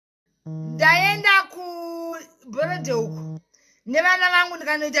ndaenda kuBorodeo uko nevana vangu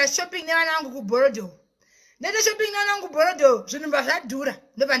ndikanoita shopping nevana vangu kuBorodeo. Ndoita shopping nevana vangu kuBorodeo, zvinhu zvadhura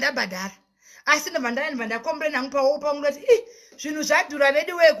ndobva ndabhadhara. Asi ndobva ndakombrena hangu pawo ndoti zvinhu zvadhura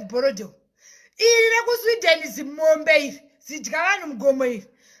vedu weye kuBorodeo. Iri rekuSweden zimombe iri zidya vanhu mugomo iri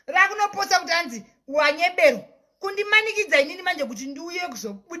rakunoposa kuti hanzi wanyebero kundimanikidza inini manje kuti ndiuye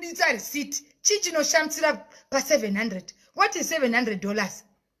kuzobuditsa receipt chichinoshamtsira pa$700. What is $700?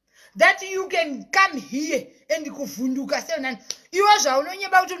 That you can come here and kuvhunduka 700. Iwe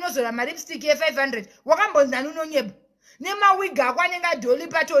zvaunonyeba kuti unozora maripstick ye500 wakambonzi nani unonyeba nemawigi ako anenge adholi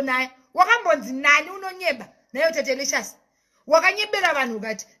patonaya wakambonzi nani unonyeba nayo Tatelicious wakanyebera vanhu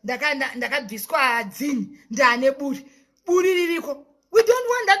ukati ndakabviswa dzini ndane buri ririko. We don't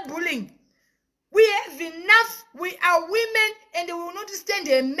want that bullying. We have enough. We are women and we will not stand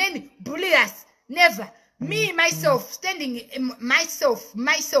a man bully us. Never. Me, myself, standing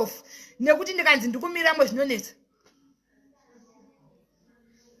myself. Nekuti ndikanzi ndikumiramo zvinonetsa.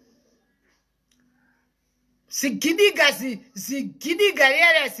 Zigidiga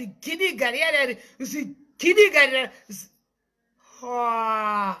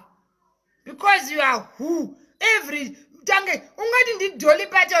because you are who? Every tange ungati ndi Dolly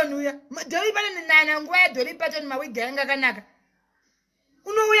Parton uya. Dolly Parton nana nguwa ya Dolly Parton mawiga yanga kanaka.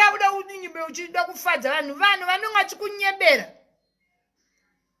 Unouya kuda unyimbe uchida kufadza vanhu vanonga chikunyebera.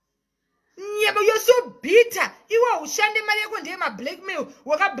 Nyebo, you're so bitter. Iwa ushande mali yako ndiye blackmail.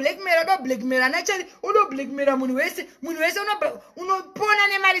 Waka blackmail do blackmail anachali udo blackmail munhu wese unopona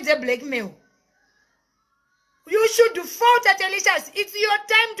nemali ze blackmail. You should fall, Tatelicious. It's your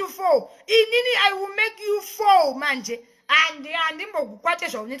time to fall. Inini, I will make you fall, manje. And ndimbokukwate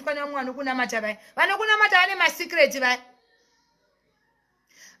zvaunoitwa nemwana kunamata vai. Vanokunamata vane masecret vai.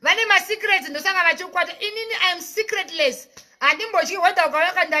 Vane masecret ndosanga vachikwata. Inini, I am secretless. Andimbotyi whether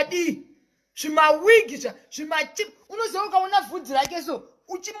ukaweka ndadi. Zvimawigi zvimachip. Unozoka una vhudzi rake so.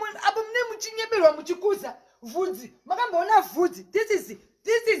 Apo mune muchinyeberwa muchikuza vhudzi. Makamboona vhudzi. This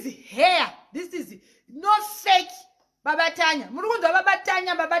is hair. This is no fake. Baba Tanya. Murukunzwa Baba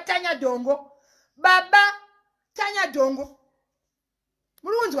Tanya dongo. Baba Tanya dongo.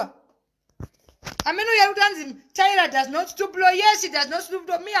 Murukunzwa. Ameno yarutanzi Tyra does not stoop low. Yes, she does not stoop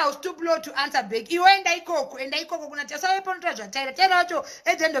low. Me, I will stoop low to answer back. Iwe enda ikoko kuna tia. Sawe pontra jwa Tyra wacho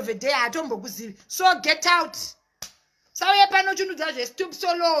at the end of the day atombo kuziri. So get out. Sawe pano chunu dzaje stoop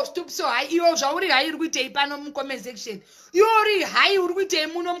so low, stoop so high. Iwe zvauri hai urikuite ipano mu comment section. Yori high urikuite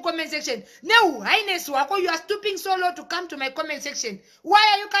muno mu comment section. Ne highness wako, you are stooping so low to come to my comment section.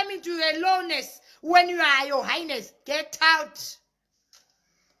 Why are you coming to a lowness when you are your highness? Get out.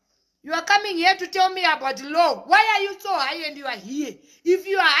 You are coming here to tell me about low. Why are you so high and you are here? If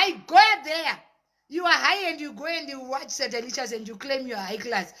you are high, go there. You are high and you go and you watch Tatelicious and you claim you are high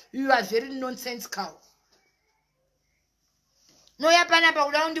class. You are very nonsense cow. No,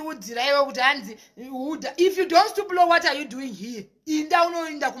 if you don't stoop low, what are you doing here?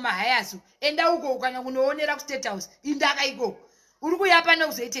 Inda kuma hayasu. Enda uko kana kunoonera ku State House. Inda kaiko. Uruku yapana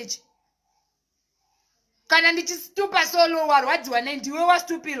uzetechi. Kana ndichistupa solo warwadziwa ndiwe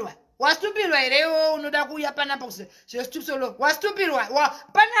wastupirwa. Wastupirwa irewo unoda kuya pana pa stoop solo. Wastupirwa.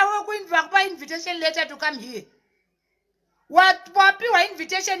 Pana wewe kuinvite invitation letter to come here. Wapiwa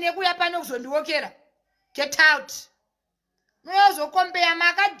invitation yekuya pana kuzondiwokera. Get out. Noyozokombeya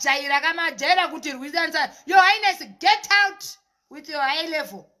makajaira kamajaira kuti rwisanza. Your Highness, get out with your high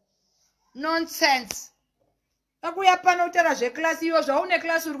level. Nonsense. Akuya pano utara class iyo zvaune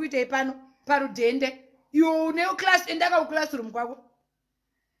class uri kuita pano parudhende. Iwo une class endaka ku classroom kwako.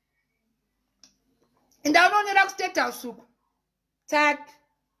 Enda unoonera ku State House uko. Tak.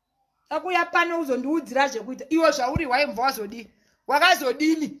 Akuya pano uzondiudzira zvekuita. Iwo zvauri waimva wazodini.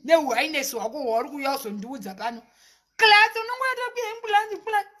 Wakazodini neuhighness wako wauri kuya uzondiudza pano. Class unongoita kuambulance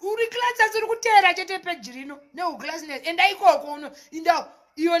plan. Uri class asuri kutera chete page rino. Classness. Enda ikoko uno. Inda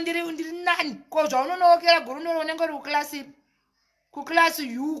iyo ndiri nani? Ko zvaunonookera guruno unenge uri ku class ipi? Ku class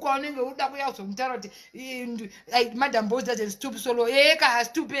you kwaunenge uda kuya uzomutara kuti Madam Boss doesn't stoop solo. Eka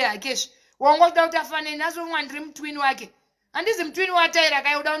stoop yakesh. Wangoda kuti afane naso mwana ndiri mutwini wake. Andizi mutwini wa Tyra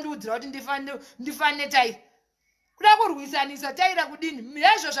kai uda kundiudzira kuti ndifane Tyra. Kuda kurwisanisa Tyra kudini?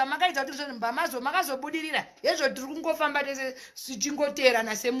 Hezvo zvamakaita kuti mbamazo makazobudirira. Hezvo tiri kungofamba tese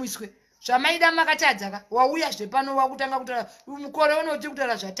sichingoterana semuiswe. Zvamaida makatadza ka. Wauya zvepano wakutanga kutaura mukore unoti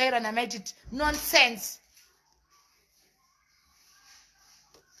kutaura zvaTyra namaititi. Nonsense.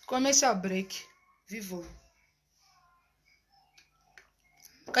 Commercial break. Vivo.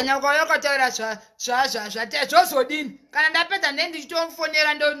 kana ukauya ukataura zvozodini kana ndapedza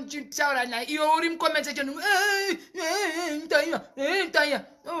ndichitomfonera ndochitaura naye iwe uri muconversation taiya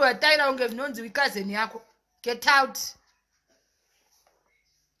wataira unge zvinonzi ikazeni yako. Get out.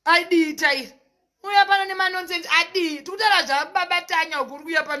 Adii taira uya pano nemanonsense adii tikutaura zvababatanya ukuri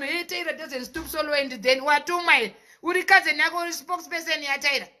kuya pano taira doesn't stoop solo and then watuma here uri cousin yako uri spokesperson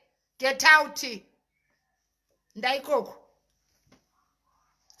yataira. Get out. Ndaikoko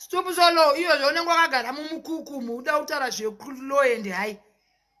stop solo iyo zvaunenge wakagara mumukukumu uda kutaura zvelaw and hai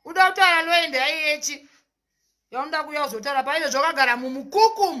uda kutaura law and hai yechi yaunda kuya uzotaura paizvo zvakagara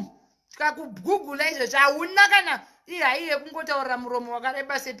mumukukumu tikakugugula izvo hauna kana ihai yekungotaurira muromo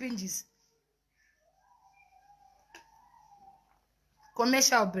wakareba sepinjisi.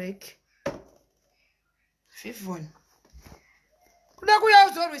 Commercial break. Fifon kuda kuya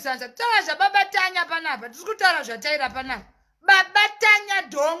uzorwisanza kutaura zvababatanya panapa tiri kutaura zvataira panapa. Babatanya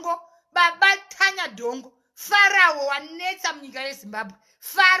dongo Farao wanetsa munyika yeZimbabwe.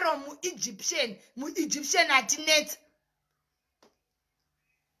 Farao mu-Egyptian hatinetsa.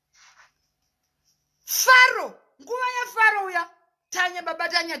 Farao nguva yeFarao uya tanya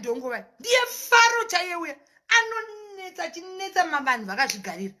babatanya dongo vaya ndiye Farao chaiye uya anonetsa chinetsa mavanhu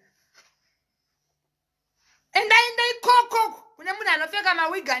vakazvigarira. Endaenda ikoko kune munhu anopfeka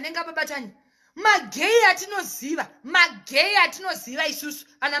mawigi anenge ababatanya. Magei atinoziva isusu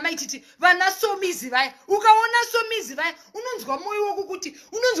ana maititi vana somizi vaya. Ukaona somizi vaya unonzwa moyo wako kuti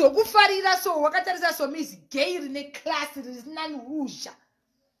unonzwa kufarira so wakatarisa somizi gei rine class risina nuhuzha.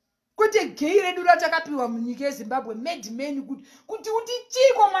 Kuti gei redu ratakapiwa munyika yeZimbabwe made men kuti uti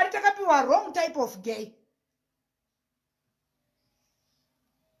chiko mwari takapiwa wrong type of gay.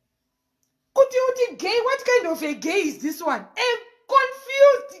 Kuti uti gay, what kind of a gay is this one? A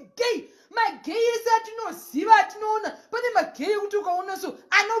confused gay. Magei ese atinoziva atinoona pane magei kuti ukaona so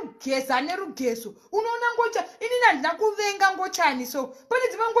anogeza ane rugezo unoona ngocha inini handina kuvenga ngochani so pane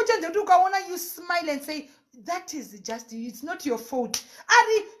dzimwe ngocha dzekuti ukaona you smile and say that is just it's not your fault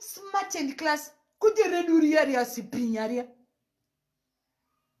ari smart and class kuti redu riya riyasipinya riya.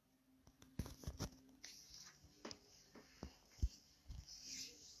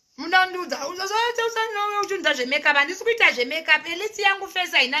 Munanduza uzoita zvemakeup handisi kuita zvemakeup elisi yangu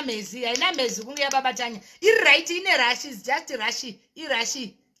face haina mezi kunge yababatanya iright ine rashes just rashi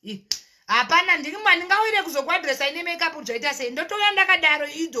irashi hapana ndingawire kuzokwadresa ine makeup uzoita sei ndotoya ndakadaro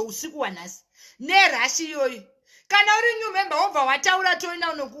idzo usiku wanhasi nerashi iyoyi kana uri new member wobva wataura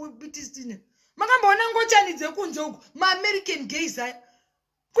toina unokupitisina makamboona ngochani dzekunze uku maamerican gays aya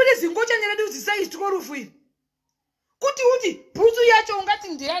kune zingochani redu zisaitwa rufu iri kuti uti bhutsu yacho ungati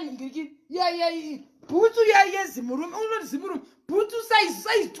ndeyanhingirikini bhutsu yezimurume unoti zimurume bhutsu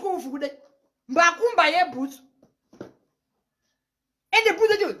size 12 kudai mbakumba yebhutsu ende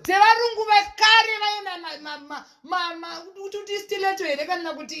bhutsu yacho dzevarungu vakare kuti uti stiletto here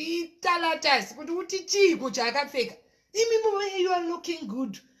kana kuti italatas kuti uti chiiko chaakapfeka imi you are looking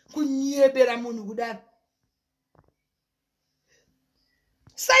good kunyebera munhu kudaro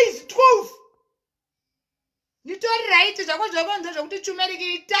size 12 nitori right zvako zvakonza zvokuti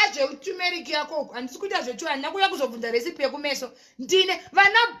chumeriki itazve chumeriki yakoko handisi kuita zvechu handina kuya kuzobvunza resipi yekumeso ndine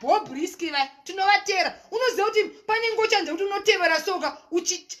vana Bob Risky vaya tinovatera unoziva kuti pane ngocha nzekuti unotevera soka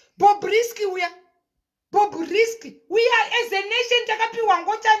Bob Risky uya as a nation takapiwa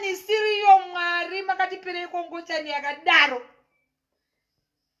ngochani isiriyo mwari makatipireiko ngochani yakadaro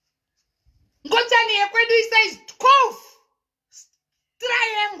ngochani yekwedu isize 12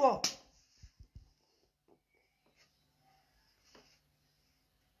 triangle.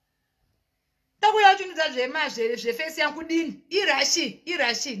 Takuya uchinudza zvefesi yangu dini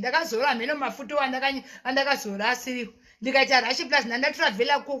irashi ndakazora mheno mafuta andakazora asiriwo ndikaita rashi plus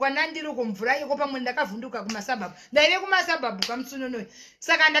ndandatravhela kokwa ndandiri kumvura iko pamwe ndakavhunduka kumasabhabhu ndaive kumasabhabhu kamusunonoyi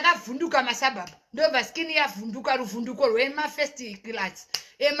saka ndakavhunduka masabhabhu ndobva skini yavhunduka ruvhunduko rwemafirst class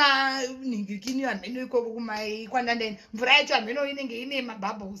emanhingirikini hamheno ikoko kwandandaenda mvura yacho hamheno inenge ine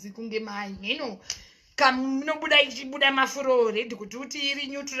mabhabhles kunge mamheno kamunobuda ichibuda mafuro redi kuti uti iri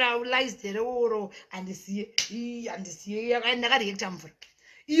neutralized here oro handisiye ndakareacta mvura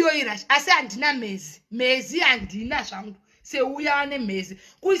iyo irashi asi handina mezi handina zvangu seuya ane mezi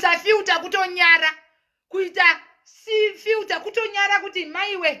kuisa filter kutonyara kuita filter kutonyara kuti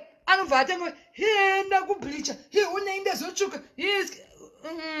maiwe anobva atengo enda kubleacher uneinde zotsvuka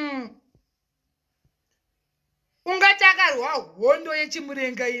ungati akarwa hondo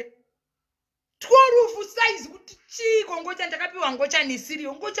yechimurenga iye 12 size kuti chiko ngochani takapiwa ngochani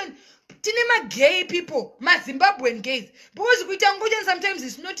sirio ngochani tine gay people Zimbabwean gays because kuita ngochani sometimes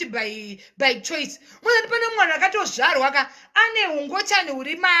it's not by choice mwana pana mwana akatozvarwa ane ngochani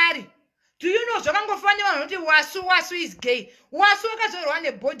uri mari. Do you know zvakangofana vanhu kuti wasu is gay. Wasu akazorwa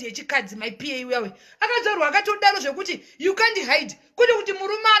nebody yechikadzi my PA wewe. Akazorwa akatodaro zvekuti you can't hide. Kuti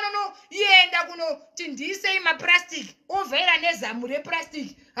murume anonoenda kunoti ndisei maplastic ovhaira nezamu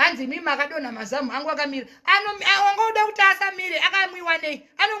replastic hanzi mimi makadonha mazamu angu akamira angoda kuti asamire akamwiwa nei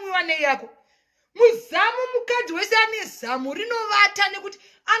anomwiwa nei yako muzamu mukadzi wese ane zamu rinovata nekuti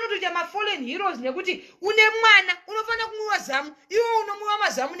anotoita mafallen heroes nekuti une mwana unofanira kumwiwa zamu iwo unomwiwa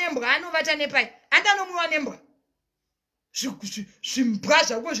mazamu nembwa anovata nepai handi anomwiwa nembwa zvimbwa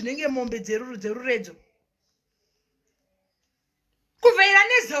zvako zvinenge mombe dzeruredzo kuvhaira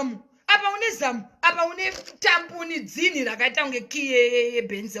nezamu apa une tampuni dzini rakaita kunge kiye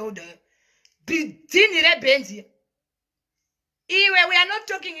yebenzi oda dzini rebenzi iwe. We are not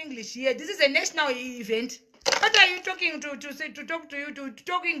talking English here. This is a national event. What are you talking to talk to you to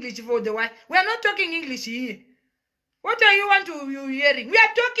talk English for the why? We are not talking English here. What are you hearing? We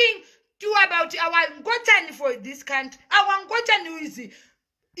are talking about our Ngotani for this country. Our Ngotani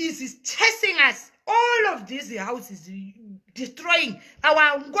is chasing us. All of these houses destroying.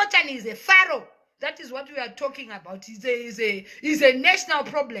 Our Ngotani is a pharaoh. That is what we are talking about. Is a national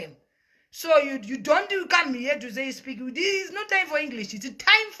problem. So you don't come here to say speak. This is not time for English. It's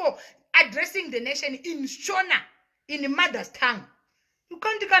time for addressing the nation in Shona, in the mother's tongue. You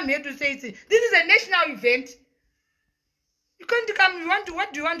can't come here to say this is a national event. You can't come. What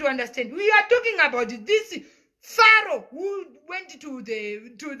do you want to understand? We are talking about this pharaoh who went to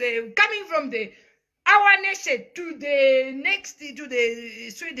the coming from our nation to the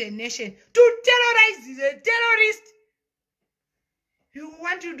Sweden nation to terrorize the terrorist. You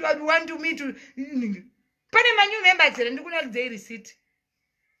want me to pane manyu members here ndikuna kudze receipt.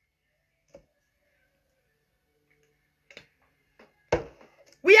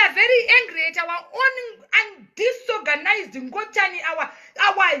 We are very angry at our own and disorganized Ngotani, our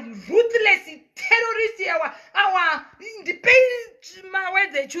ruthless terrorists, our our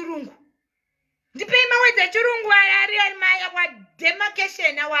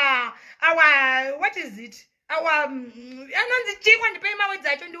demarcation, our what is it? Our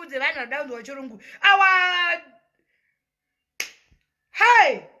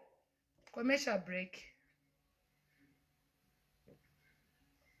hey, commercial break.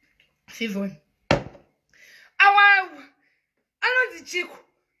 Fivon. Our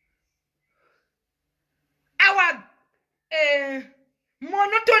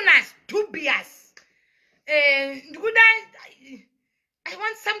monotonous, dubious. I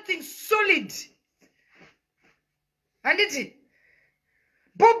want something solid. And it's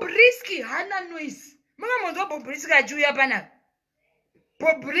Bobrisky, Hana noise. Mama Bobrisky, Julia Bana.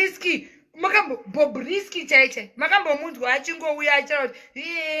 Bobrisky, Makambo Bobrisky, Chache. Makambo Mundu, Achingo, we are child.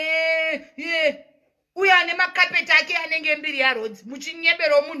 Yeah. We are never capetaki and Engambia roads.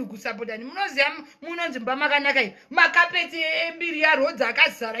 Muchinyebero Munuku Sapodan. Munozam, Munons and Bamaganakai. Macapeti, Embiria roads,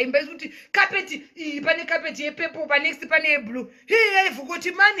 Akasara, in Besuti, Capeti, Panicapeti, Pepo, next pane blue. Here have got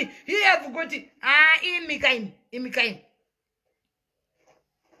money. Here have got it. Ah, Imikain.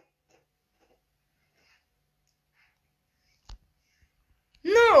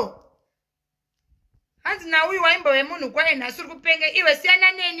 No. And now we want by Munu Quine, a sort of penga, even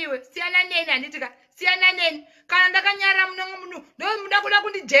Siana Nene, and Itica, Siana Nen, Kandakanyaram, no,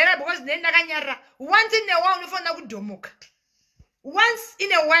 don't Jera because then Nakanyara. Once in a while, for Nagudomok. Once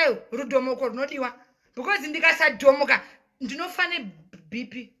in a while, Rudomok or not you because in the Gasa Domoka, do not funny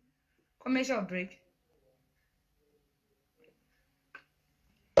BP. Commercial break.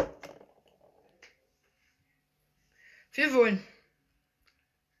 Fivon.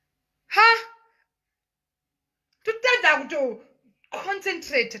 Ha! To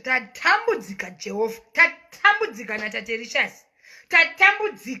concentrate tatambudzika Jehovah tatambudzika na Tatelicious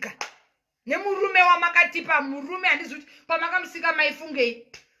tatambudzika nemurume wamakatipa murume handizuti pamakamusika maifungei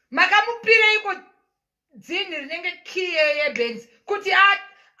makamupira iko dzini rinenge kiye yebenzi kuti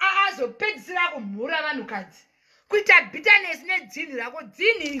azopedzisira kumhura vanhukadzi kuita bitterness nedzini rako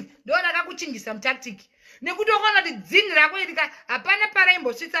dzini ndo rakakuchingisa mutactic nekuti ukaona kuti dzini rako irika hapana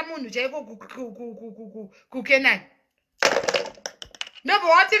paraimbosvitsa munhu chaiko kukenani. No, but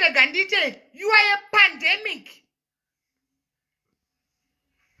what in a Gandite? You are a pandemic.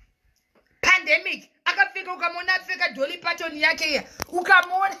 Akafika ukamona fika Dolly Parton yake ya.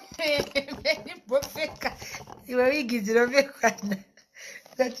 Ukamona bofeka. Iwe wigi zirovekwana.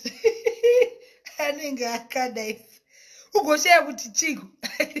 Aninga akadaifu. Ugoshea kuti chiku.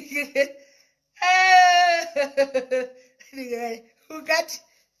 ukati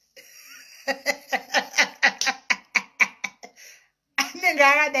anenge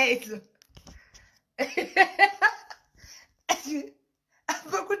akadaidzo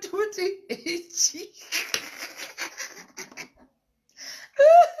apa kuti uti ichi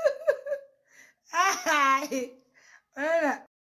ai